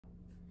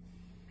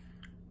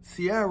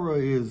Ciara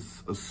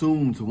is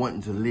assumed to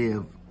wanting to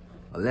live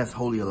a less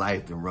holier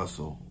life than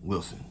Russell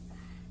Wilson.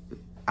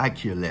 I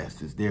care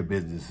less. It's their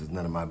business. It's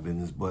none of my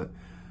business. But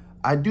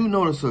I do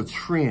notice a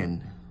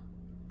trend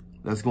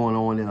that's going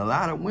on, and a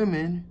lot of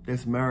women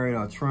that's married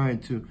are trying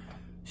to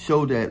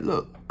show that,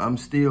 look, I'm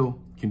still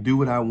can do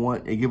what I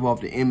want, and give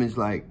off the image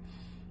like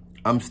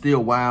I'm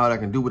still wild. I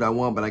can do what I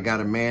want, but I got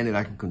a man that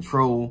I can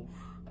control.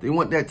 They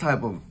want that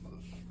type of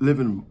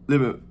living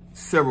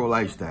several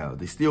lifestyles.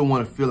 They still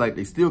want to feel like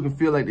they still can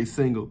feel like they're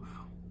single.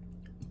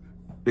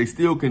 They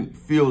still can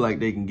feel like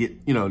they can get,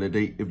 you know, that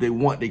if they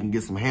want, they can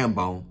get some ham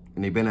bone,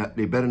 and they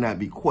better not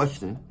be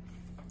questioned.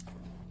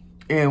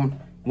 And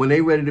when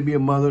they ready to be a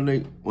mother,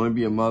 they want to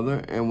be a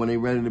mother. And when they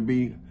ready to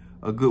be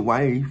a good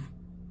wife,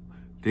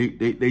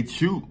 they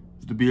choose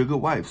to be a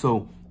good wife.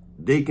 So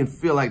they can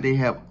feel like they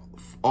have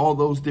all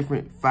those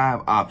different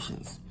 5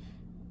 options.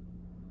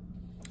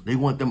 They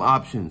want them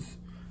options.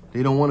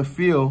 They don't want to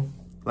feel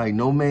like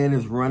no man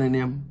is running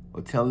them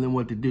or telling them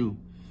what to do.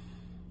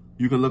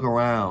 You can look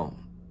around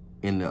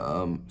in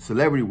the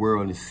celebrity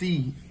world and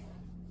see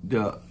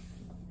the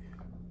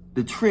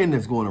trend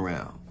that's going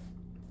around.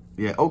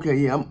 Yeah, okay,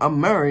 yeah, I'm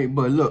married,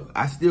 but look,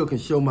 I still can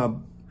show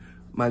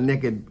my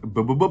naked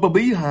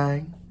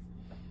behind.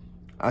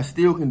 I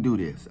still can do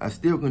this. I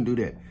still can do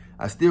that.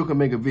 I still can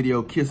make a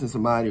video kissing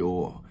somebody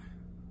or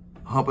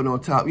humping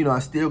on top. You know, I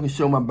still can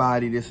show my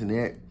body, this and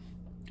that.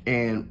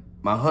 And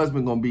my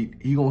husband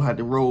he gonna have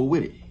to roll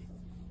with it.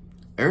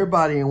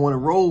 Everybody ain't want to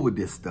roll with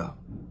this stuff.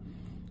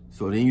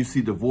 So then you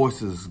see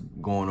divorces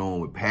going on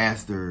with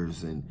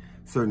pastors and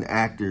certain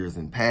actors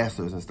and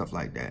pastors and stuff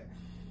like that.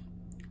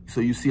 So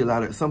you see a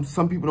lot of,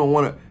 some people don't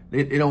want to,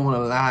 they don't want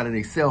to lie to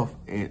themselves,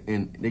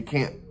 and they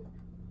can't,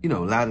 you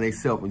know, lie to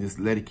themselves and just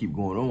let it keep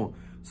going on.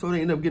 So they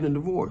end up getting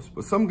divorced.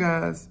 But some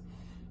guys,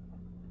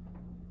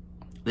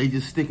 they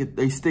just stick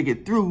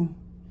it through,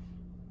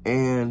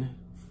 and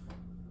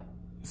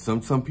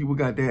some people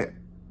got that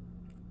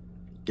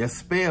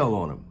spell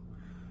on them,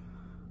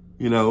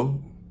 you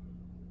know,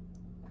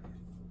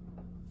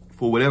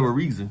 for whatever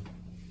reason.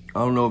 I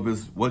don't know if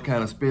it's what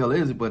kind of spell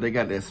is it, but they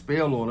got that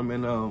spell on them,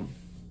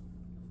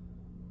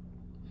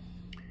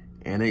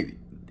 and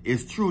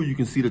it's true. You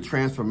can see the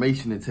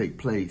transformation that take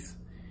place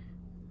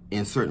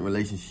in certain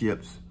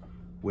relationships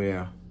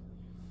where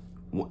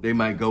they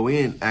might go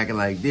in acting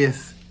like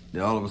this,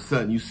 then all of a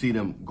sudden you see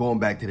them going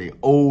back to their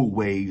old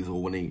ways,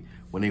 or when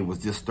they was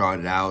just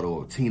started out,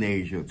 or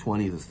teenager,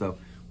 20s and stuff,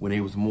 when they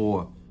was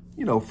more,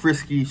 you know,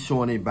 frisky,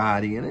 showing their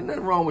body. And there's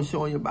nothing wrong with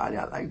showing your body.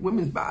 I like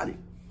women's body.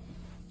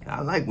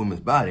 I like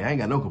women's body. I ain't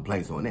got no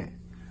complaints on that.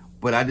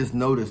 But I just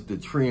noticed the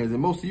trends, and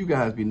most of you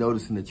guys be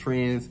noticing the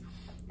trends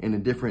and the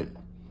different,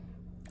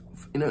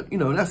 you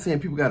know, not saying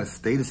people got to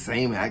stay the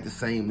same, act the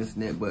same, this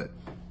and that, but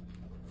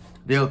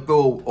they'll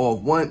throw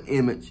off one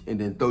image and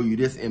then throw you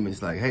this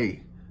image like,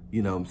 hey,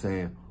 you know what I'm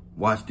saying,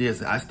 watch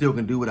this, I still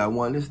can do what I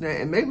want, this and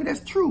that. And maybe that's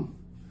true,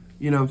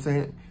 you know what I'm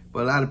saying?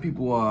 But a lot of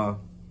people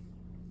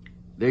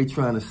they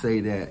trying to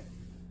say that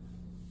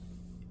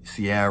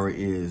Ciara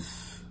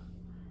is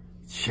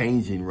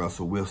changing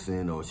Russell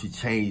Wilson, or she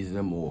changed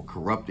him, or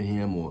corrupted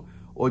him,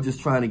 or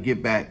just trying to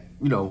get back,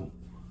 you know,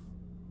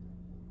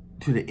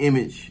 to the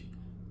image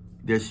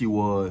that she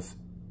was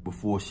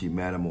before she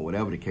met him, or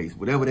whatever the case,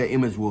 whatever that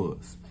image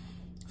was.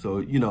 So,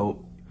 you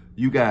know,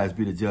 you guys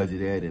be the judge of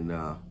that, and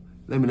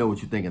let me know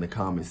what you think in the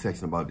comment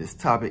section about this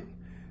topic.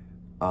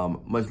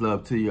 Much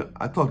love to you.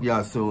 I'll talk to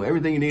y'all soon.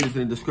 Everything you need is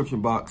in the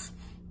description box.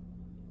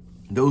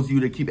 Those of you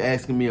that keep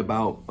asking me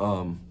about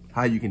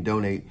how you can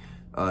donate,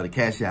 the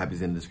Cash App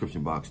is in the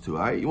description box too.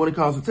 All right, you want a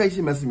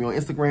consultation, message me on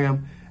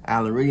Instagram,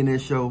 Allan Reallionaire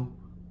Show.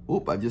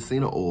 Oop, I just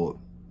seen an orb.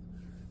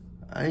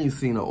 I ain't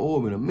seen an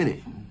orb in a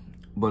minute.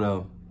 But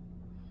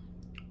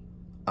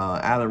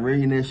Allan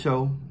Reallionaire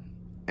Show.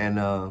 And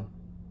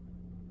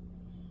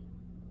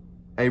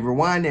hey,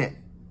 rewind that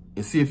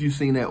and see if you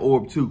seen that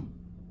orb too.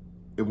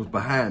 It was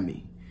behind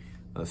me.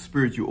 A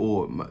spiritual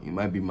orb. It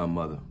might be my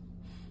mother.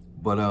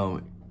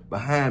 But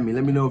behind me,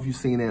 let me know if you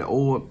seen that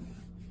orb.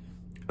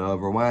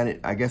 Rewind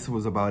it. I guess it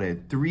was about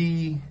at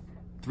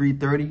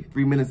 3:30,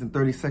 3 minutes and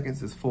 30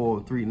 seconds. It's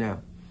 4:03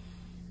 now.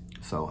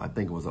 So I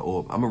think it was an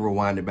orb. I'm gonna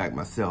rewind it back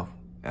myself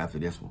after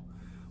this one.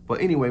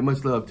 But anyway,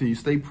 much love to you.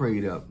 Stay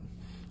prayed up.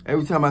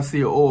 Every time I see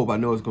an orb, I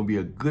know it's gonna be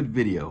a good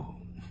video.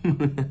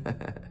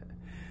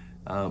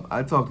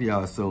 I'll talk to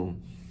y'all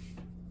soon.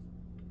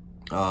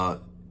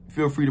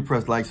 Feel free to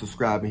press like,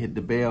 subscribe, and hit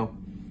the bell.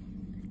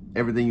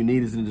 Everything you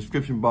need is in the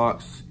description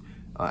box.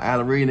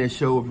 Allan Reallionaire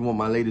Show if you want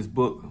my latest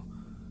book.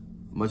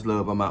 Much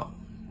love. I'm out.